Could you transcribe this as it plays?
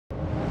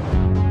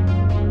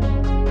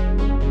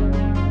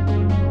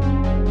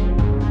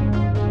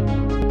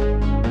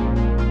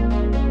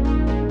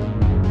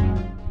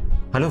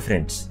Hello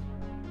friends,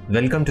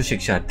 welcome to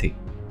Shiksharthi.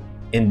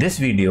 In this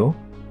video,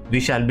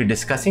 we shall be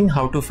discussing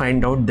how to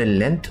find out the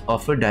length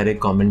of a direct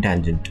common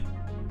tangent.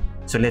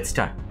 So let's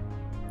start.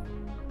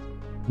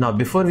 Now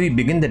before we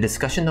begin the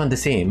discussion on the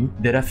same,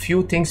 there are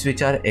few things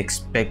which are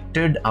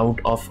expected out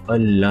of a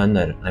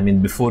learner.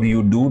 Before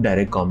you do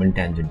direct common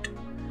tangent.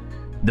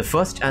 The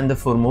first and the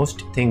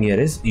foremost thing here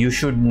is you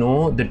should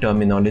know the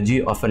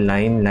terminology of a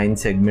line, line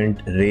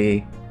segment,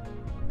 ray,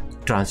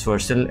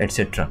 transversal,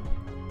 etc.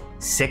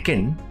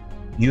 Second,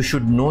 you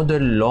should know the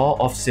law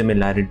of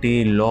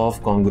similarity, law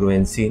of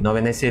congruency. Now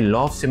when I say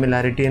law of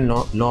similarity and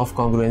law of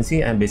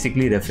congruency, I am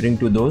basically referring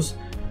to those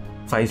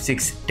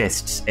 5-6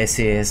 tests,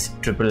 SAS,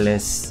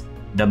 SSS,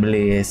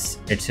 AAS,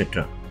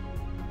 etc.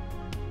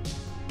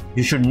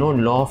 You should know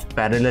law of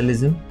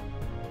parallelism,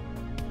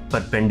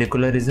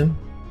 perpendicularism,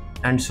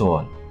 and so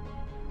on.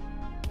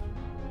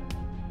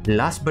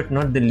 Last but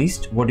not the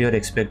least, what you are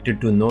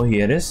expected to know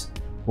here is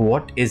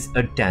what is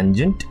a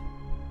tangent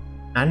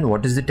and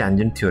what is the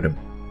tangent theorem.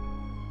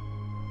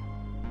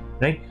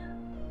 Right?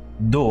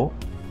 Though,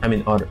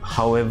 or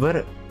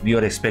however you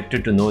are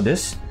expected to know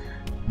this,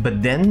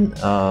 but then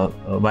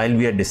while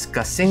we are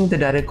discussing the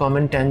direct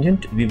common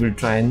tangent, we will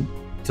try and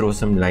throw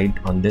some light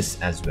on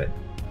this as well.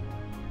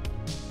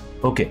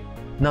 Okay,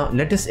 now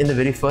let us in the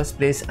very first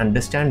place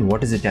understand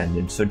what is a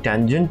tangent. So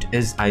tangent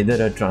is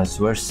either a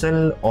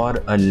transversal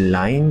or a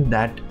line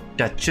that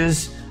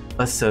touches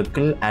a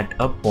circle at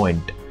a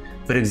point.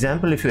 For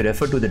example, if you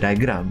refer to the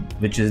diagram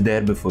which is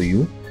there before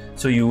you,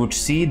 so you would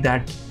see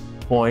that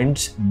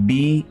points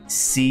B,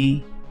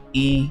 C,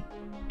 E,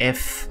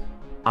 F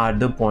are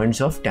the points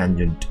of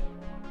tangent.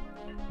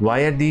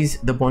 Why are these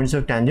the points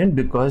of tangent?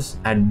 Because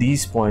at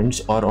these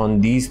points or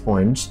on these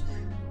points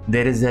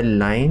there is a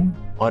line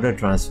or a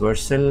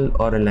transversal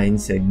or a line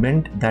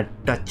segment that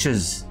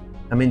touches,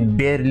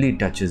 barely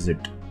touches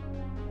it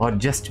or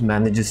just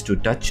manages to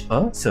touch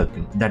a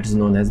circle. That is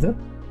known as the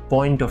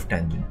point of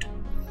tangent,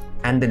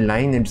 and the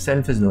line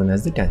itself is known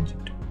as the tangent.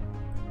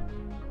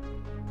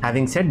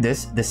 Having said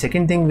this, the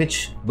second thing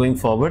which going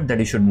forward that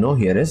you should know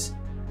here is,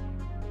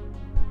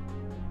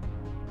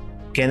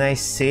 can I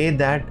say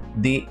that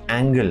the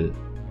angle,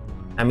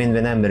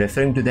 when I'm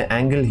referring to the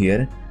angle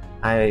here,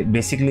 I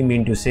basically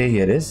mean to say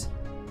here is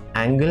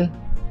angle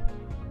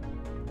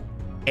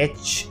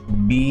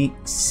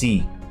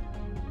HBC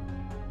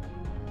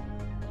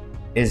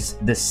is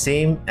the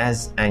same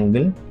as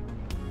angle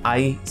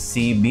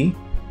ICB,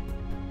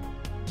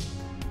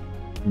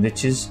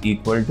 which is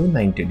equal to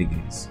 90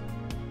 degrees.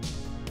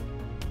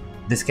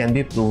 This can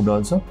be proved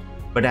also,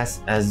 but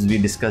as we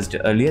discussed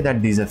earlier, that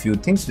these are few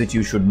things which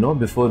you should know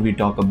before we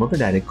talk about a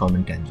direct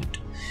common tangent.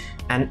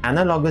 And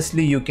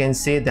analogously, you can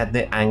say that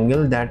the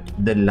angle that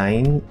the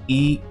line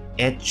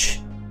EH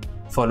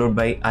followed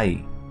by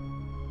I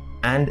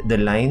and the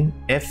line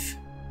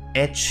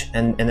FH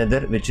and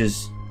another which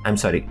is,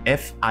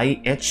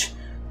 FIH,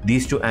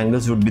 these two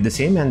angles would be the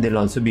same and they'll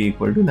also be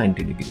equal to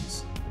 90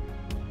 degrees.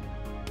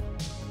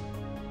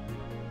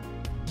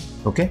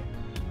 Okay.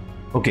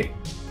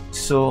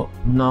 So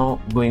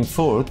now going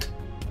forth,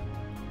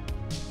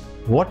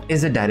 what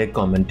is a direct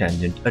common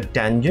tangent? A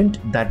tangent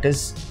that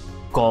is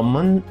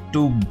common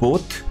to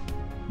both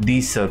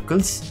these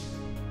circles,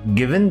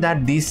 given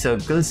that these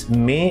circles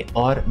may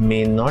or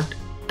may not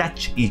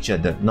touch each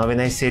other. Now when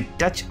I say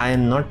touch, I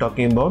am not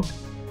talking about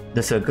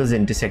the circles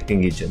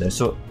intersecting each other.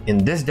 So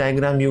in this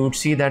diagram you would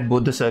see that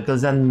both the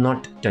circles are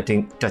not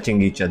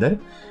touching each other.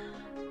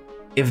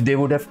 If they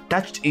would have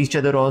touched each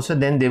other also,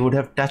 then they would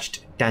have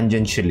touched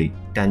tangentially.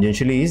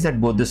 Tangentially is that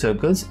both the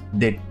circles,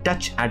 they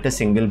touch at a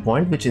single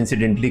point, which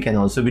incidentally can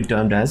also be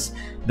termed as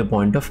the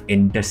point of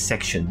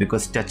intersection,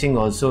 because touching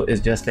also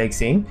is just like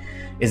saying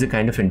is a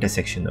kind of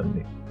intersection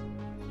only.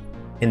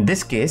 In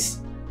this case,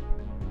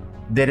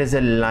 there is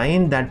a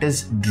line that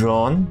is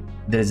drawn,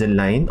 there is a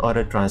line or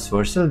a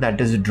transversal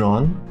that is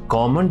drawn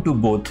common to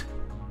both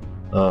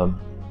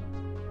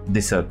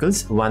the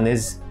circles. One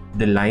is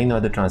the line or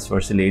the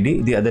transversal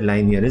AD, the other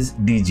line here is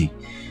DG.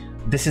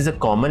 This is a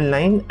common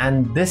line,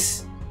 and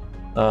this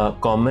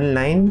common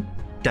line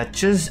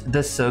touches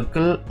the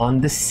circle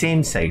on the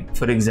same side.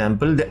 For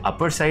example, the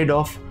upper side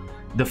of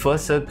the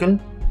first circle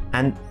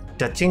and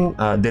touching,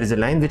 there is a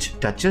line which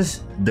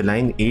touches, the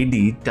line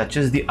AD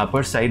touches the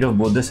upper side of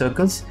both the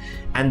circles,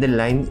 and the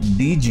line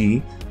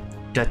DG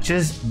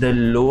touches the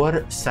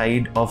lower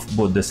side of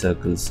both the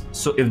circles.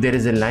 So if there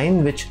is a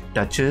line which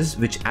touches,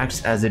 which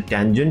acts as a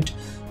tangent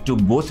to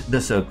both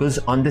the circles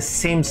on the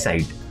same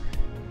side,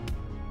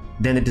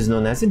 then it is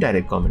known as a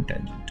direct common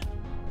tangent.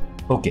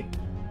 Okay,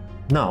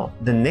 now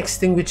the next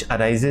thing which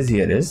arises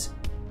here is,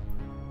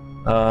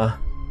 the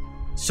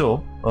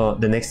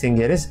next thing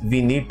here is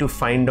we need to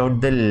find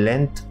out the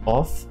length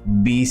of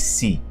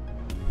BC,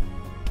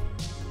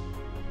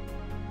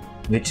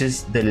 which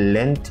is the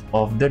length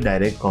of the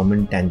direct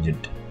common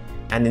tangent.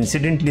 And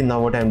incidentally, now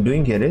what I am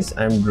doing here is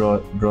I am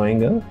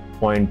drawing a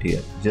point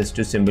here just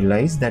to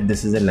symbolize that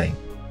this is a line.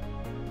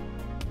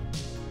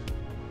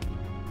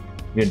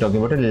 We are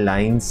talking about a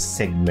line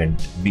segment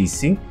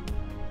BC,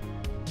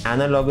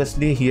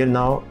 Analogously, here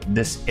now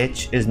this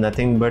H is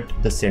nothing but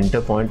the center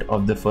point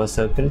of the first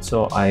circle,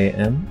 so I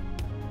am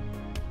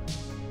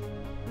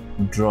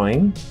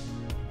drawing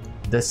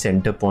the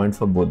center point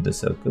for both the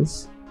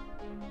circles.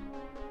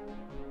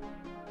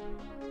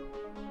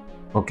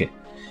 Okay,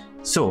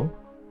 so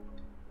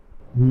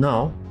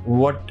now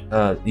what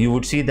you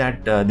would see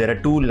that there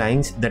are two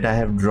lines that I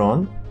have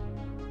drawn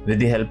with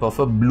the help of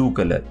a blue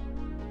color.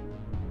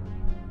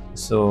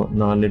 So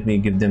now let me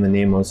give them a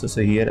name also.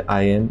 So here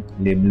I am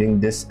labeling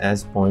this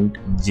as point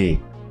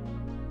J.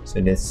 So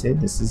let's say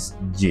this is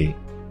J.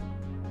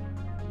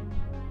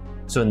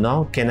 So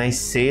now can I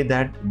say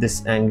that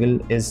this angle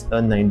is a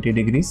 90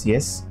 degrees?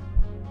 Yes.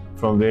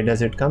 From where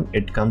does it come?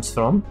 It comes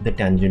from the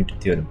tangent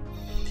theorem.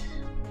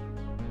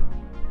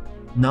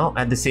 Now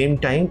at the same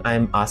time I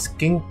am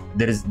asking,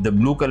 there is the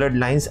blue colored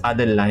lines are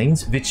the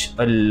lines which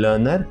a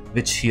learner,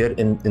 which here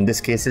in this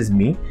case is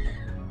me,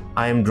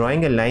 I am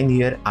drawing a line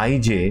here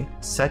IJ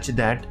such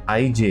that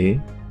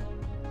IJ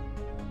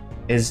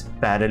is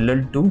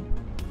parallel to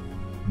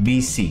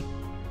BC,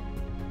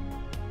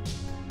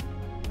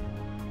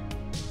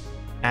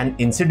 and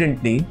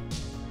incidentally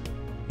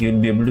you will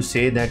be able to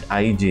say that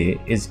IJ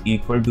is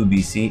equal to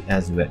BC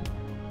as well.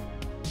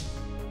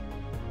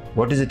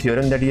 What is the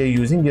theorem that you are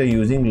using? You are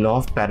using law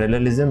of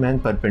parallelism and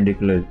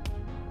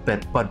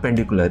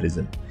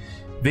perpendicularism,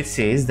 which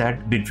says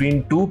that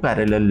between two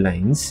parallel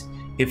lines,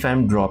 if I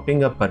am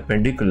dropping a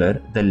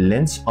perpendicular, the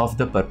lengths of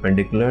the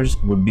perpendiculars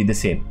would be the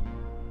same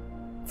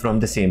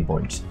from the same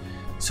points.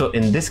 So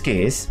in this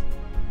case,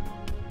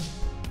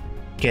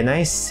 can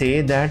I say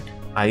that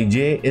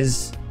IJ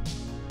is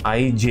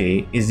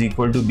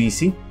equal to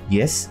BC?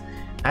 Yes.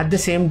 At the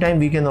same time,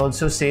 we can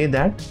also say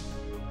that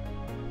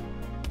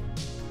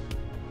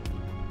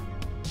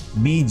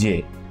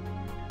BJ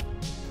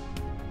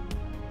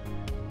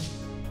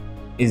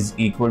is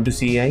equal to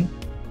CI,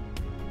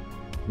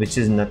 which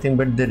is nothing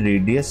but the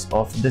radius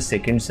of the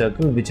second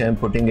circle, which I am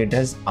putting it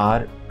as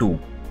R2,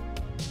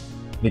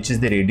 which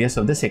is the radius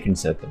of the second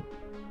circle.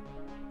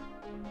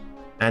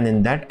 And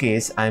in that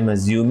case, I am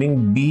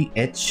assuming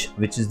BH,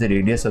 which is the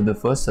radius of the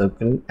first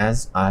circle,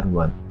 as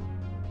R1.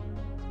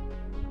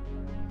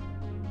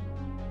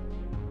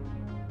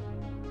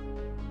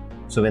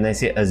 So when I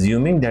say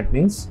assuming, that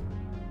means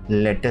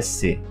let us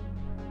say.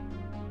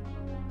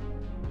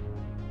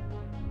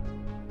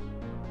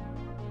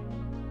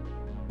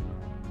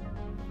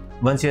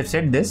 Once you have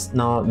said this,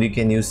 now we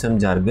can use some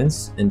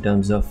jargons in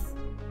terms of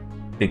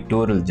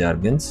pictorial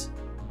jargons.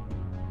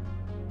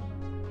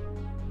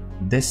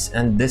 This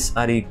and this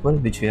are equal,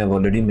 which we have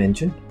already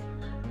mentioned.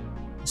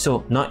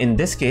 So now in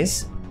this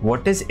case,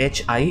 what is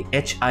HI?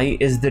 HI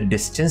is the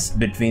distance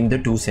between the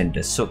two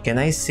centers. So can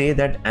I say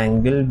that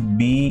angle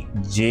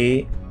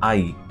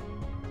BJI,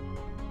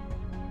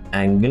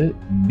 angle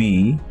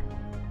BJI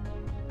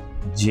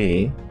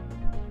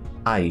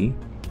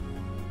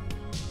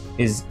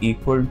is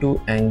equal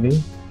to angle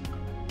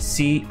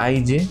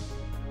CIJ?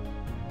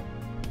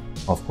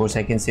 Of course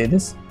I can say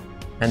this,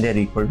 and they are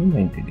equal to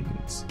 90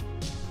 degrees.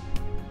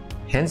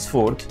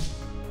 Henceforth,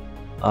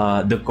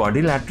 the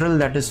quadrilateral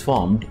that is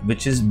formed,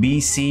 which is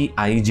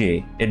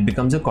BCIJ, it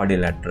becomes a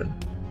quadrilateral.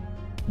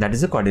 That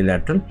is a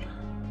quadrilateral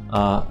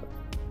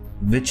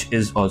which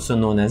is also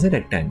known as a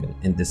rectangle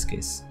in this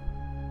case.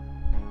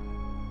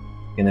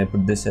 Can I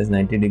put this as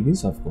 90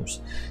 degrees? Of course.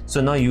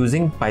 So now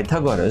using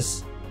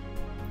Pythagoras,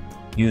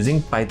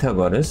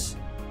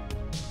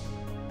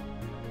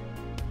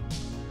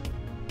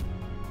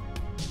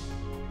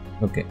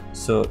 okay,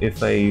 so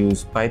if I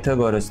use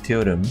Pythagoras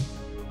theorem,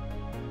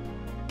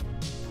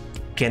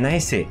 can I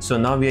say, so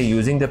now we are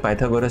using the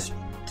Pythagoras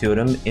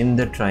theorem in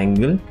the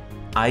triangle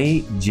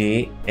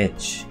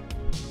IJH.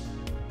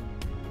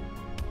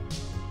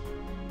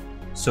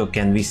 So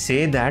can we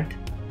say that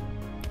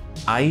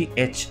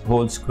IH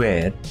whole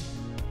square,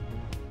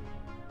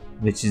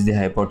 which is the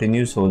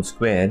hypotenuse whole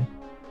square,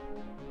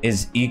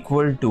 is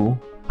equal to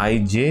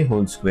IJ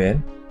whole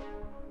square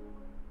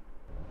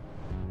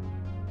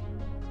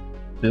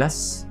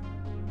plus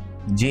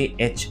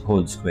JH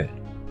whole square?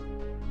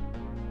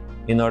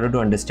 In order to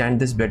understand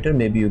this better,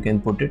 maybe you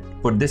can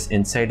put this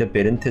inside a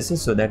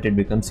parenthesis so that it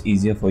becomes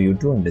easier for you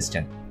to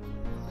understand.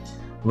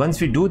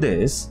 Once we do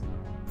this,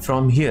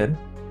 from here,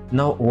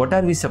 now what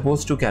are we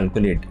supposed to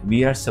calculate?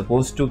 We are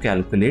supposed to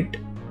calculate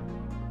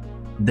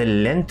the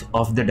length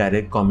of the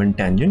direct common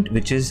tangent,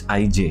 which is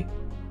IJ.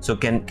 So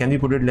can we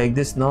put it like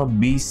this now?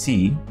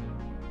 BC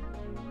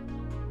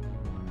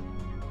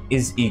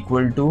is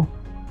equal to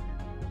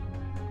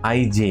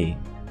IJ.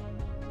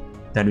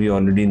 That we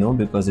already know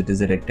because it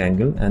is a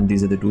rectangle and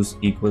these are the two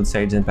equal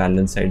sides and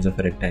parallel sides of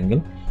a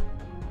rectangle,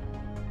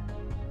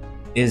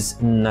 is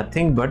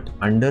nothing but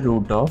under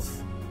root of,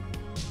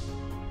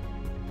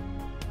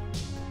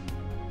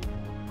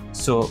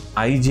 so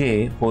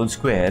IJ whole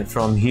square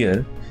from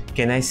here,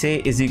 can I say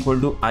is equal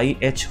to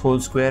IH whole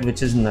square,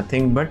 which is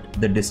nothing but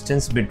the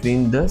distance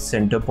between the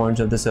center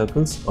points of the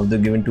circles, of the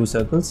given two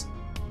circles,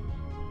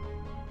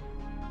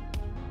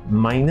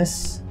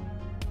 minus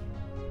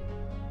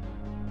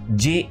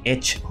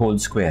JH whole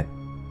square.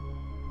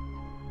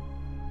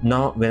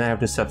 Now when I have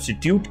to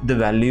substitute the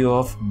value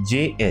of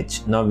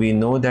JH, now we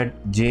know that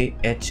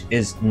JH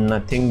is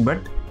nothing but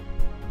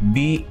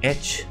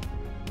BH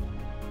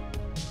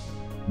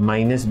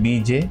minus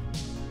BJ.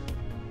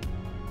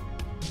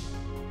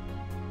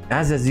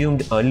 As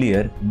assumed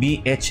earlier,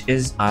 BH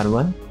is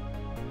R1,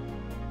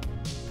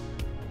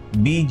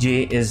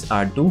 BJ is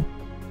R2.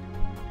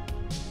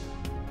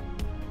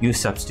 You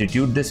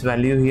substitute this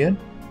value here,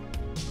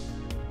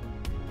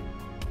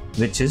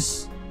 which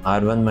is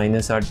R1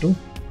 minus R2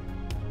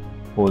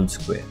 whole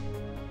square.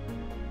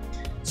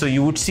 So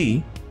you would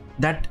see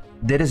that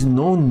there is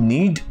no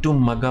need to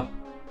mug up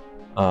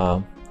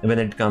when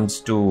it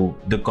comes to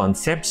the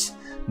concepts.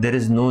 There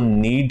is no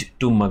need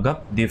to mug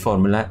up the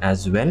formula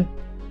as well.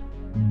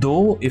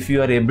 Though if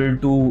you are able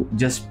to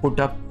just put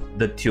up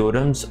the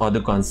theorems or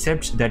the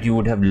concepts that you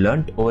would have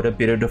learnt over a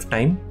period of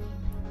time,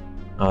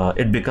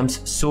 it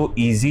becomes so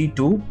easy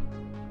to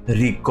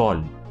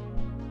recall,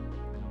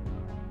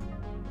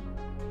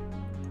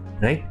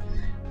 right?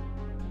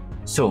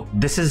 So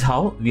this is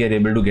how we are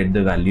able to get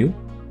the value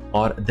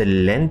or the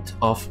length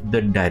of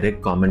the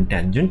direct common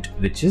tangent,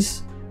 which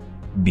is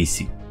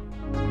BC.